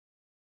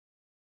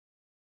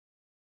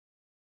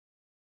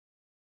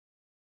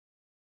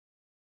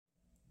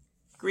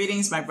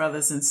Greetings, my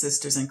brothers and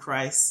sisters in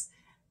Christ.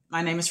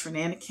 My name is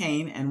Fernanda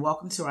Kane, and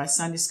welcome to our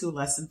Sunday School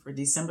lesson for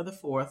December the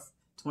 4th,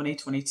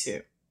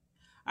 2022.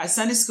 Our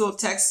Sunday School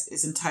text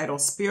is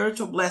entitled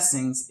Spiritual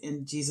Blessings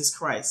in Jesus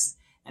Christ,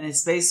 and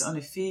it's based on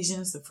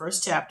Ephesians, the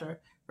first chapter,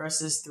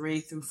 verses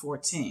 3 through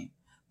 14.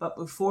 But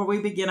before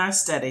we begin our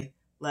study,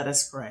 let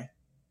us pray.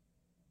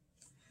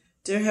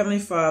 Dear Heavenly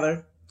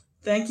Father,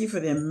 thank you for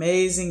the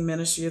amazing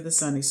ministry of the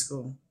Sunday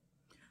School.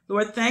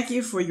 Lord, thank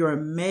you for your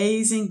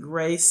amazing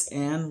grace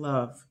and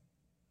love.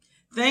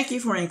 Thank you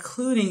for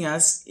including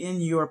us in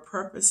your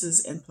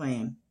purposes and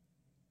plan.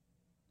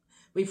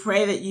 We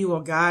pray that you will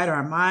guide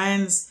our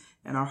minds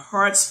and our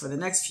hearts for the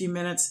next few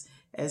minutes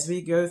as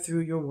we go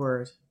through your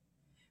word.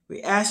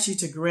 We ask you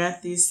to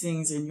grant these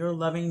things in your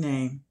loving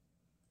name.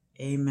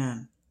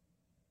 Amen.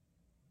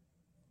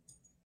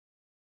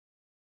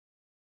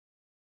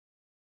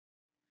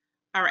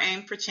 Our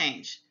aim for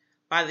change.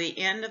 By the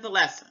end of the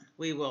lesson,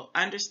 we will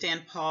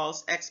understand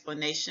Paul's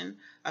explanation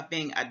of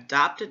being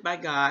adopted by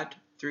God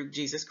through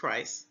Jesus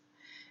Christ,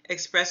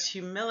 express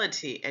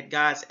humility at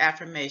God's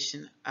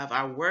affirmation of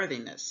our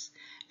worthiness,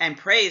 and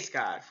praise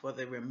God for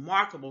the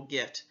remarkable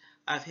gift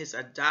of his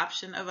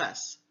adoption of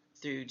us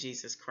through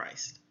Jesus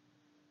Christ.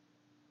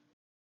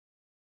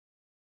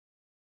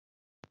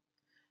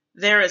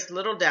 There is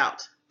little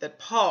doubt that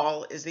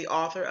Paul is the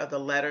author of the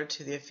letter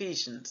to the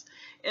Ephesians,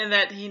 in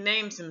that he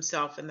names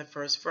himself in the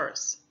first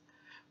verse.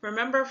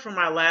 Remember from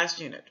our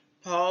last unit,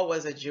 Paul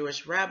was a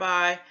Jewish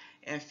rabbi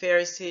and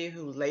Pharisee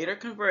who later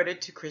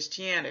converted to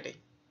Christianity.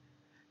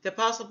 The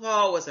Apostle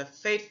Paul was a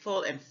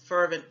faithful and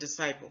fervent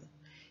disciple.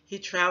 He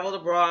traveled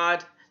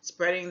abroad,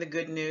 spreading the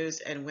good news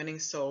and winning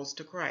souls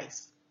to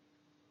Christ.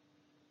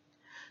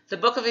 The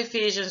book of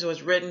Ephesians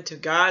was written to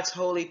God's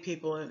holy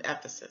people in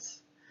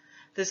Ephesus.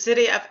 The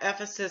city of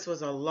Ephesus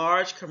was a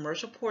large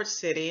commercial port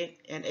city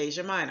in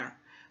Asia Minor,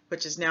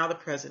 which is now the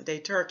present-day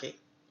Turkey.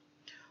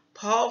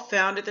 Paul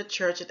founded the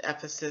church at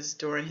Ephesus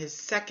during his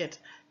second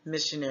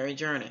missionary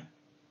journey.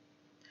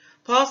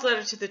 Paul's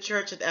letter to the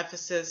church at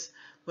Ephesus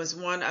was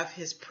one of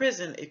his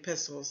prison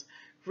epistles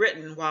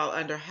written while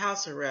under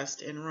house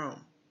arrest in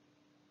Rome.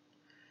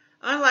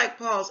 Unlike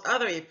Paul's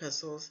other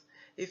epistles,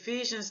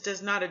 Ephesians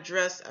does not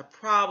address a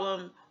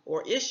problem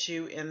or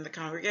issue in the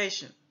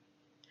congregation.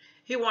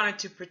 He wanted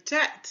to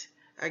protect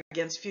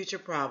against future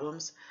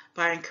problems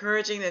by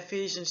encouraging the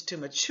Ephesians to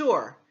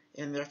mature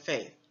in their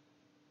faith.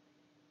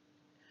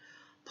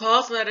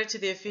 Paul's letter to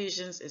the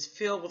Ephesians is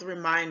filled with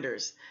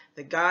reminders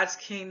that God's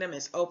kingdom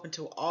is open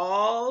to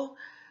all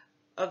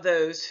of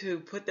those who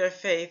put their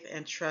faith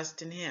and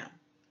trust in him.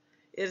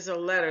 It is a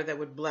letter that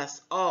would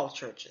bless all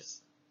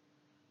churches.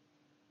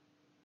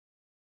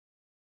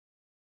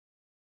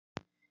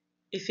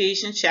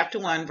 Ephesians chapter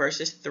 1,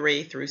 verses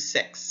 3 through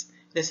 6.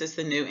 This is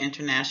the New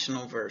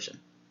International Version.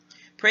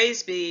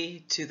 Praise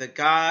be to the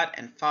God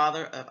and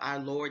Father of our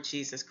Lord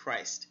Jesus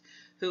Christ,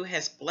 who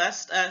has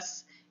blessed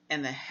us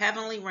in the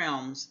heavenly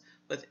realms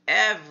with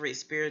every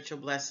spiritual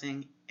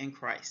blessing in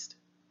Christ.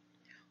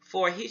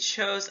 For he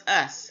chose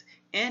us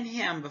in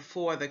him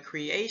before the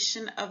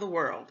creation of the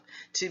world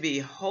to be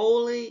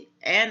holy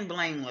and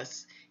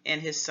blameless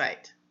in his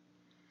sight.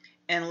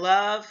 In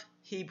love,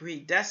 he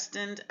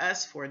predestined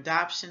us for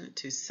adoption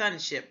to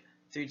sonship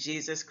through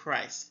Jesus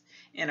Christ,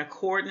 in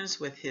accordance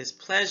with his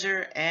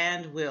pleasure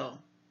and will,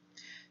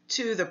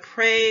 to the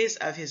praise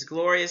of his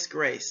glorious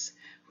grace,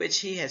 which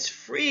he has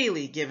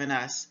freely given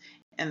us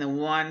in the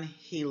one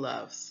he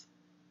loves.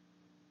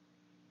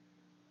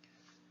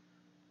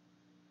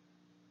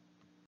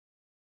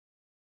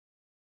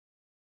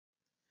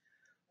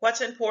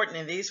 What's important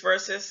in these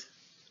verses?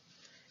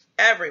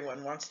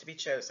 Everyone wants to be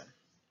chosen.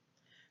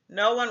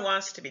 No one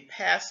wants to be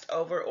passed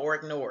over or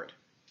ignored.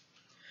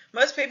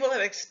 Most people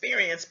have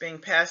experienced being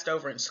passed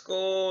over in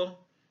school,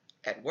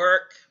 at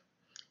work,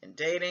 in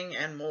dating,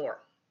 and more.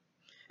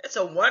 It's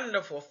a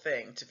wonderful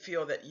thing to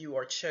feel that you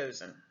are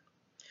chosen.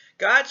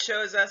 God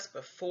chose us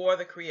before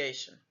the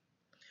creation.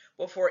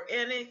 Before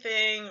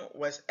anything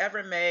was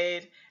ever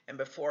made and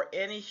before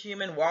any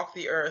human walked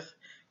the earth,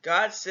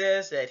 God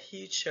says that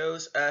he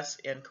chose us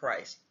in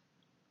Christ.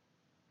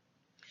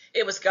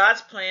 It was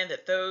God's plan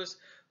that those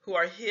who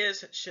are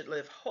his should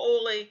live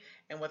holy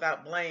and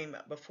without blame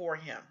before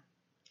him.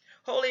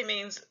 Holy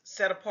means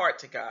set apart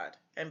to God,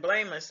 and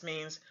blameless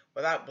means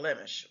without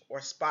blemish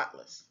or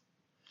spotless.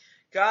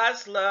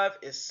 God's love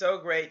is so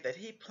great that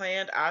he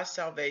planned our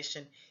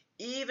salvation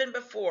even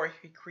before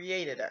he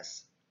created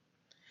us.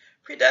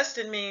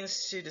 Predestined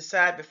means to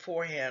decide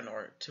beforehand,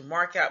 or to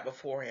mark out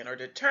beforehand, or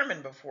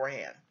determine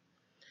beforehand.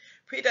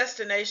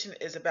 Predestination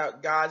is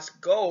about God's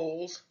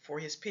goals for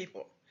his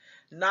people,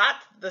 not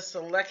the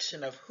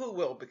selection of who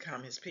will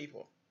become his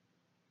people.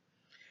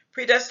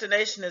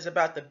 Predestination is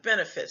about the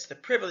benefits, the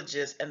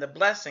privileges, and the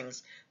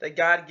blessings that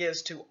God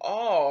gives to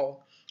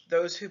all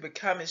those who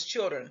become his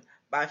children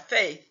by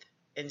faith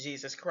in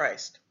Jesus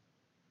Christ.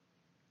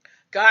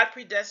 God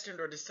predestined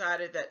or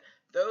decided that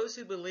those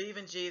who believe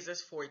in Jesus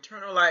for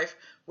eternal life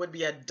would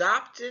be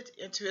adopted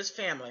into his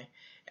family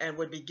and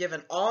would be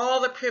given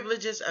all the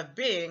privileges of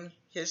being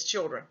his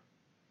children.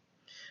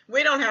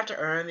 We don't have to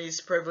earn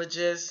these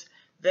privileges.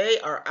 They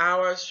are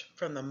ours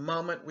from the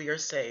moment we are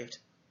saved.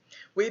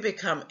 We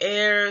become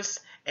heirs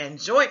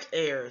and joint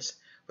heirs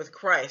with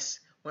Christ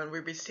when we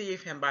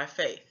receive him by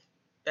faith.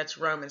 That's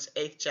Romans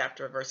 8th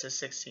chapter, verses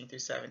 16 through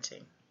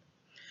 17.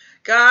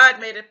 God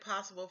made it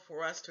possible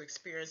for us to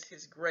experience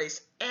his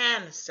grace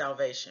and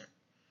salvation.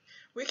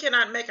 We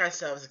cannot make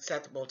ourselves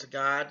acceptable to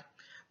God,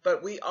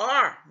 but we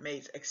are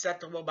made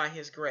acceptable by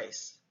his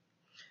grace.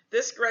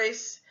 This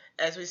grace,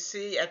 as we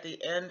see at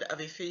the end of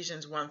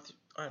Ephesians 1,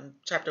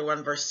 chapter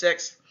 1, verse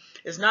 6,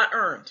 is not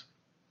earned.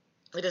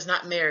 It is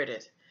not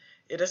merited.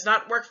 It is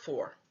not worked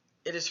for.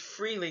 It is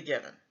freely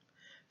given.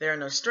 There are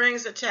no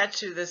strings attached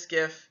to this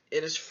gift.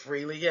 It is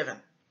freely given.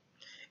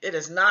 It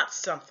is not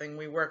something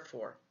we work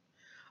for.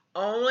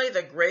 Only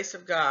the grace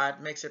of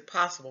God makes it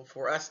possible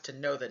for us to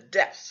know the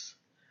depths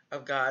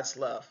of God's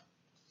love.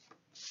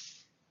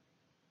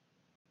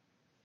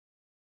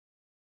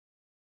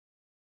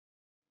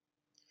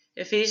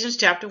 Ephesians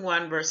chapter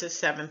 1, verses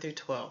 7 through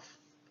 12.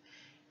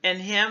 In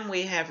him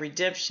we have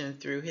redemption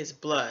through his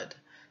blood,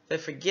 the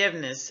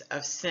forgiveness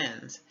of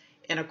sins,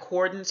 in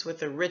accordance with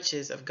the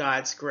riches of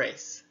God's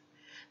grace,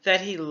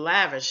 that he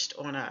lavished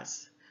on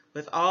us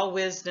with all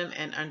wisdom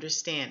and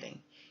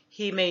understanding.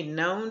 He made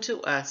known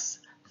to us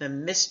the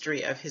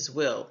mystery of his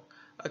will,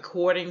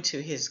 according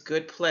to his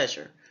good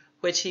pleasure,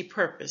 which he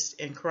purposed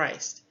in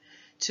Christ,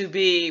 to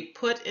be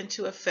put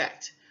into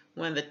effect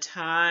when the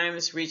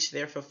times reach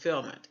their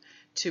fulfillment,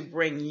 to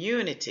bring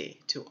unity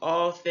to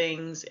all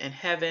things in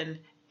heaven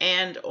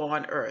and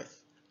on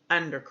earth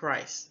under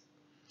Christ.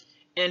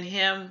 In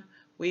him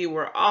we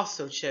were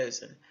also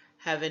chosen,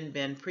 having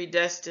been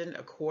predestined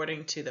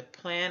according to the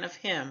plan of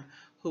him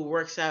who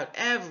works out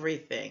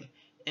everything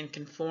in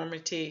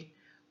conformity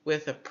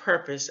with the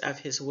purpose of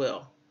his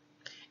will,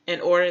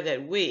 in order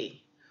that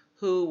we,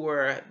 who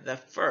were the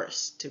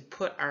first to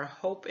put our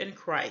hope in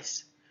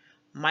Christ,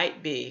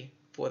 might be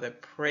for the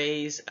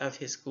praise of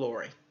his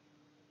glory.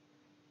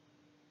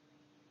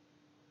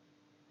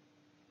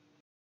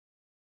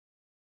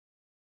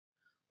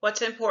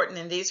 What's important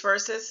in these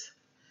verses?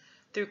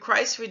 Through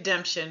Christ's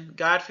redemption,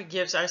 God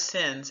forgives our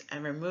sins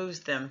and removes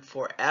them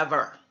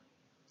forever.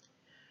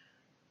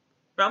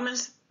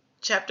 Romans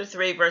chapter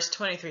 3, verse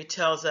 23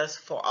 tells us,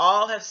 "For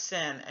all have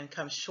sinned and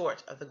come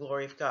short of the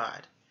glory of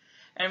God."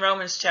 And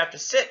Romans chapter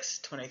 6,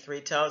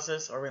 23 tells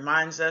us, or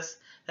reminds us,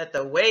 that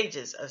the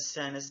wages of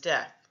sin is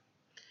death.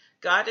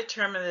 God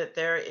determined that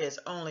there is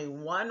only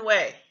one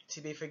way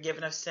to be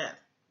forgiven of sin,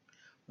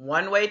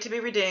 one way to be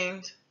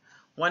redeemed,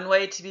 one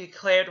way to be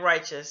declared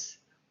righteous,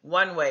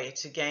 one way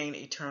to gain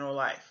eternal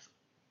life.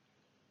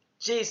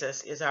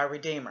 Jesus is our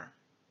Redeemer.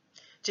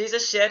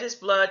 Jesus shed his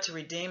blood to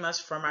redeem us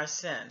from our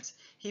sins.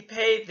 He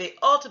paid the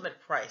ultimate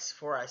price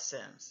for our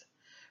sins.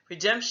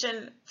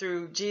 Redemption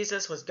through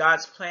Jesus was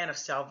God's plan of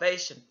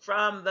salvation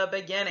from the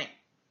beginning.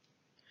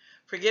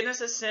 Forgiveness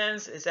of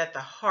sins is at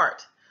the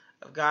heart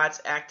of God's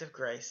act of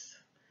grace.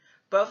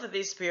 Both of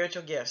these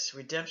spiritual gifts,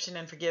 redemption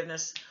and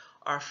forgiveness,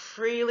 are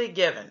freely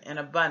given in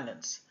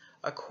abundance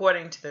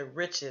according to the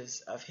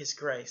riches of his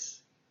grace.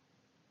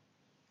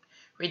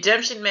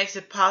 Redemption makes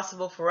it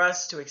possible for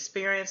us to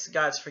experience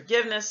God's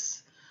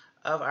forgiveness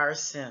of our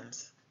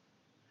sins.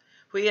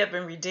 We have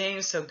been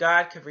redeemed so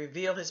God could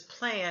reveal his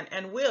plan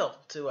and will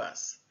to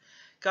us.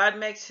 God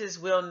makes his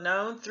will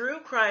known through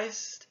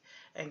Christ,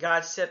 and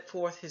God set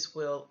forth his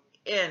will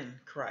in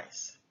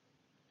Christ.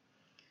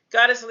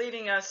 God is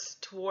leading us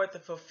toward the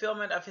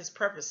fulfillment of his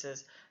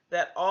purposes,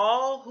 that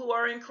all who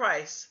are in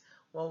Christ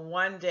will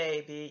one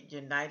day be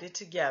united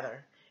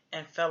together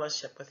in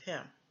fellowship with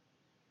him.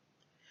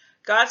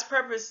 God's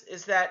purpose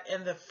is that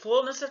in the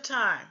fullness of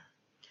time,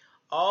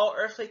 all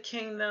earthly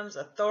kingdoms,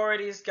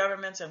 authorities,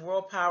 governments, and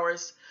world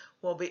powers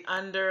will be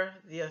under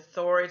the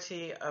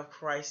authority of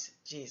Christ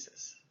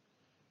Jesus.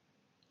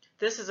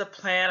 This is a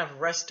plan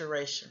of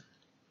restoration.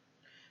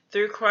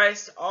 Through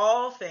Christ,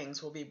 all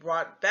things will be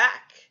brought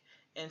back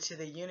into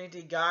the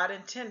unity God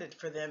intended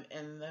for them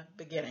in the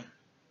beginning.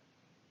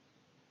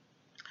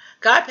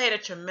 God paid a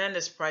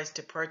tremendous price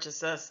to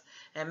purchase us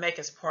and make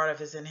us part of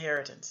his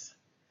inheritance.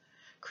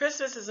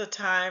 Christmas is a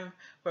time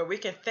where we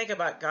can think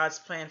about God's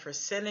plan for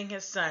sending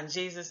his son,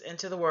 Jesus,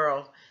 into the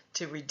world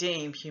to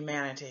redeem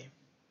humanity.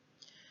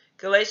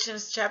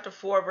 Galatians chapter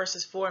 4,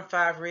 verses 4 and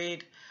 5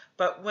 read,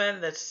 "But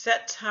when the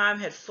set time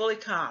had fully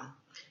come,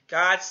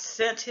 God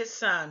sent his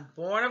son,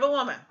 born of a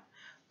woman,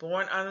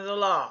 born under the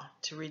law,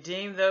 to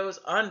redeem those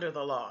under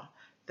the law,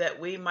 that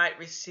we might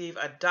receive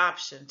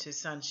adoption to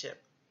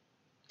sonship."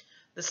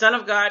 The Son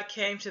of God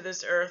came to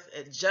this earth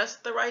at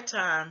just the right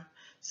time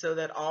so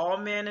that all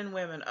men and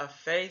women of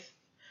faith,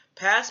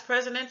 past,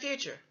 present, and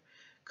future,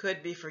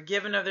 could be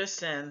forgiven of their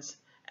sins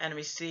and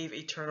receive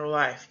eternal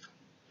life.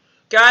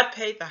 God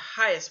paid the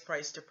highest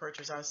price to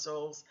purchase our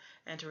souls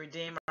and to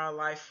redeem our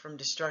life from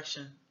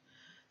destruction.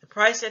 The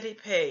price that he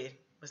paid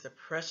was the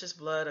precious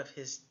blood of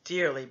his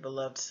dearly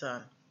beloved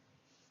Son.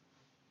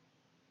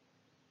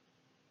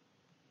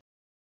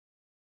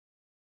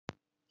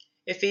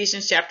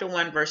 Ephesians chapter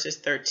 1, verses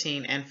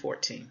 13 and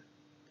 14.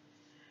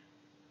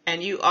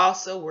 And you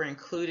also were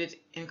included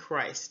in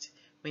Christ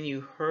when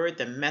you heard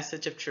the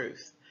message of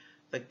truth,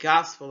 the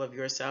gospel of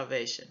your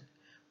salvation.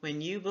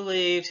 When you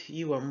believed,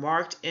 you were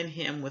marked in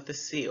him with a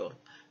seal,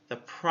 the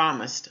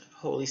promised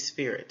Holy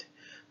Spirit,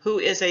 who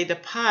is a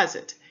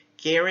deposit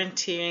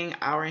guaranteeing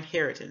our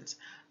inheritance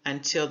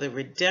until the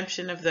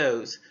redemption of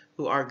those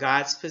who are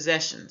God's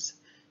possessions,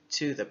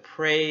 to the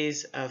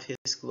praise of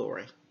his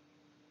glory.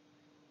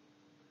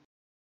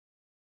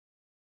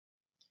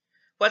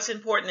 What's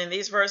important in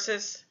these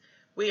verses?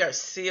 We are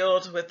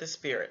sealed with the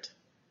Spirit.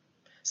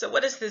 So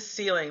what is this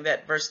sealing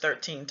that verse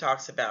 13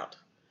 talks about?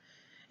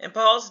 In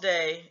Paul's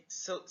day,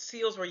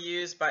 seals were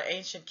used by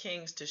ancient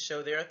kings to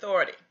show their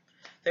authority.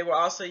 They were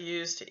also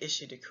used to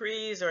issue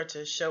decrees or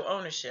to show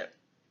ownership.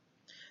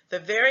 The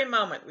very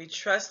moment we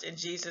trust in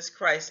Jesus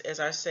Christ as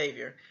our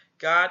Savior,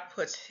 God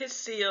puts his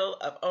seal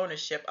of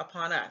ownership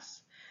upon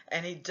us,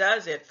 and he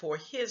does it for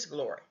his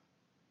glory.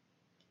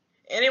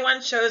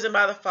 Anyone chosen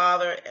by the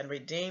Father and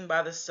redeemed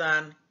by the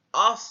Son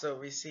also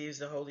receives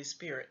the Holy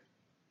Spirit.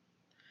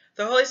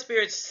 The Holy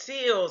Spirit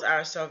seals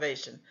our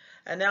salvation,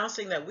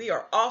 announcing that we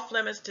are off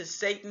limits to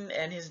Satan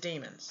and his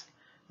demons.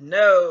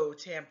 No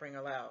tampering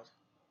allowed.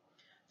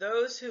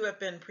 Those who have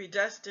been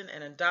predestined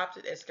and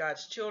adopted as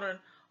God's children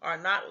are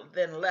not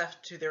then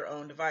left to their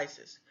own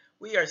devices.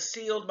 We are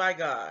sealed by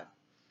God.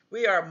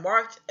 We are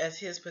marked as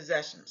his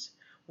possessions.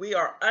 We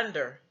are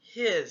under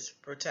his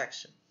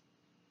protection.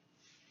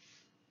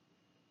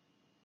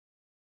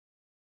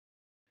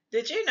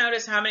 Did you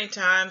notice how many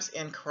times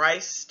in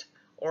Christ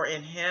or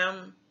in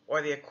him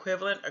or the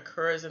equivalent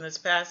occurs in this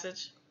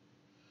passage?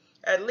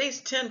 At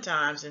least 10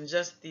 times in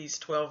just these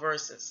 12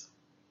 verses.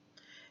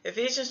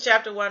 Ephesians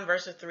chapter 1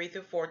 verses 3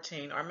 through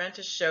 14 are meant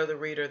to show the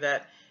reader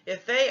that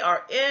if they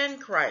are in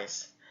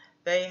Christ,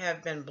 they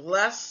have been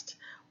blessed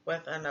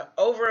with an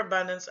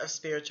overabundance of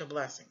spiritual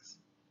blessings.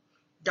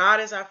 God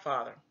is our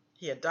Father.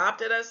 He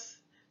adopted us,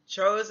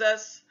 chose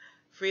us,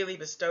 freely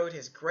bestowed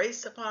his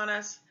grace upon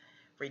us,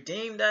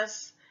 redeemed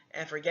us,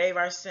 and forgave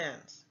our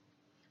sins.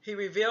 He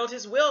revealed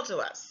his will to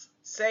us,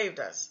 saved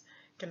us,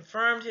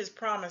 confirmed his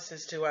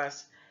promises to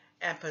us,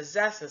 and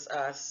possesses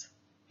us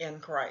in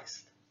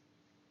Christ.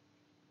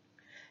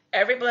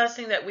 Every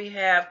blessing that we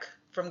have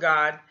from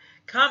God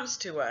comes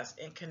to us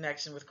in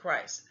connection with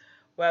Christ,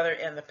 whether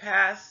in the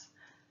past,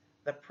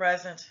 the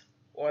present,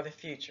 or the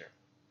future.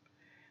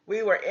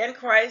 We were in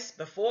Christ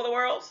before the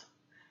world,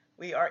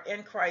 we are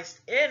in Christ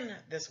in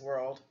this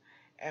world,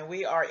 and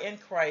we are in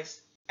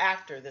Christ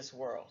after this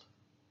world.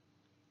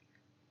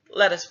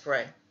 Let us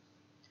pray.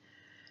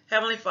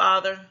 Heavenly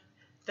Father,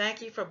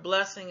 thank you for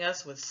blessing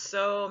us with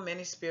so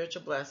many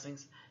spiritual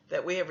blessings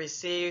that we have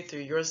received through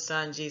your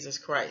Son, Jesus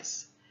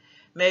Christ.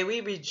 May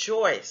we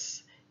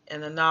rejoice in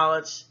the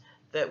knowledge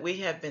that we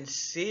have been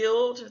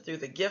sealed through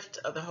the gift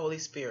of the Holy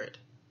Spirit.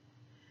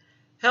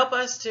 Help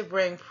us to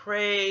bring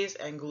praise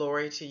and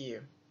glory to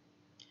you.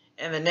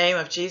 In the name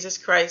of Jesus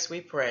Christ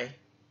we pray.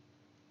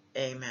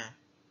 Amen.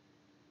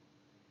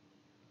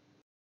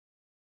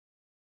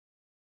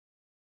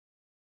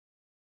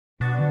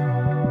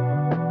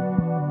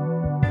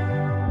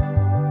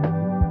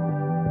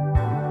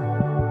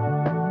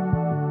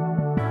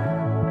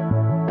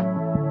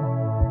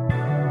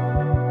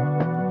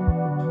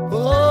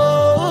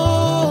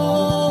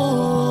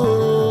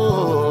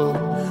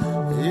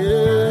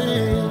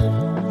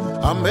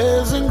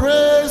 Amazing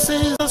grace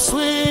is the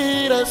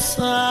sweetest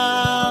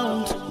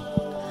sound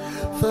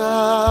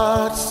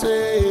that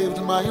saved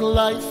my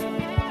life.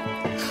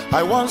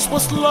 I once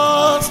was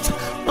lost,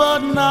 but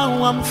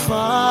now I'm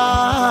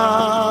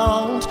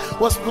found.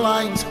 Was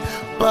blind,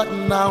 but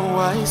now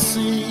I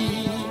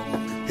see.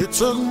 It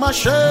took my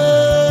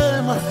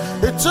shame,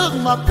 it took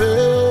my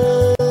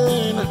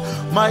pain.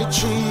 My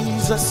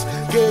Jesus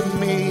gave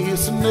me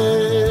his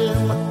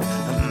name.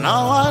 And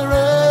now I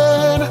reign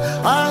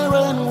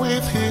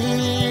with him.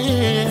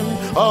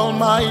 All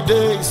my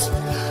days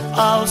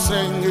I'll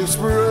sing his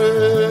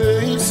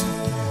praise.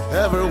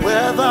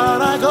 Everywhere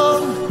that I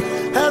go,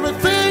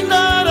 everything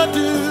that I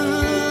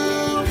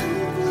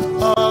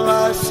do, all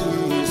I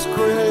see is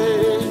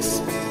grace.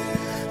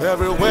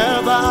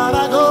 Everywhere that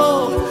I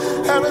go,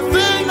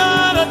 everything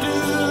that I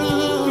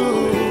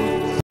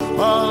do,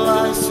 all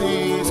I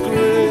see is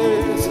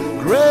grace.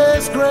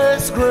 Grace,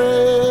 grace,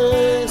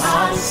 grace.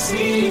 I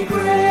see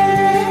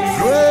grace.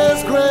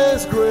 Grace,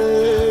 grace,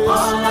 grace.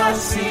 All I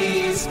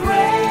see is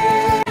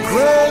grace.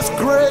 Grace,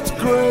 great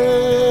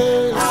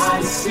grace.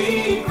 I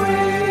see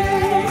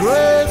grace.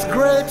 Grace,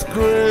 great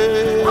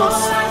grace. All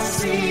I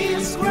see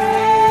is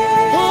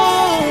grace.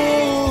 Oh.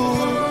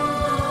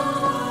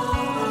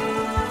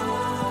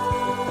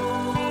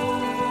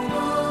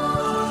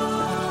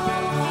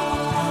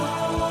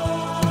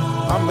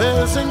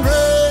 Amazing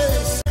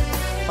grace,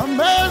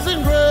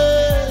 amazing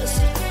grace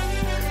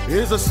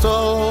is the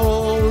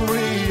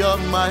story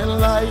of my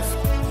life.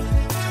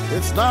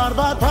 It's not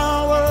by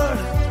power,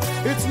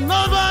 it's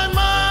not by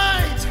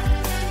might,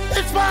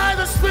 it's by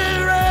the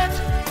Spirit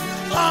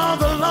of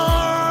the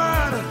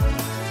Lord.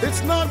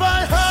 It's not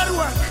by hard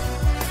work,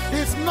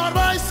 it's not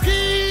by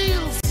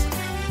skills,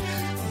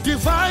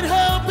 Divine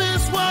help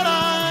is what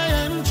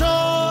I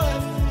enjoy.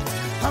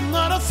 I'm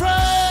not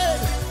afraid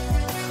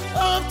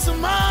of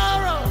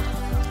tomorrow.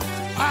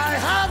 I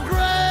have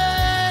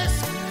grace,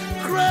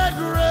 great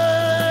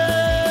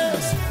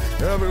grace.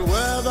 Every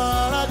weather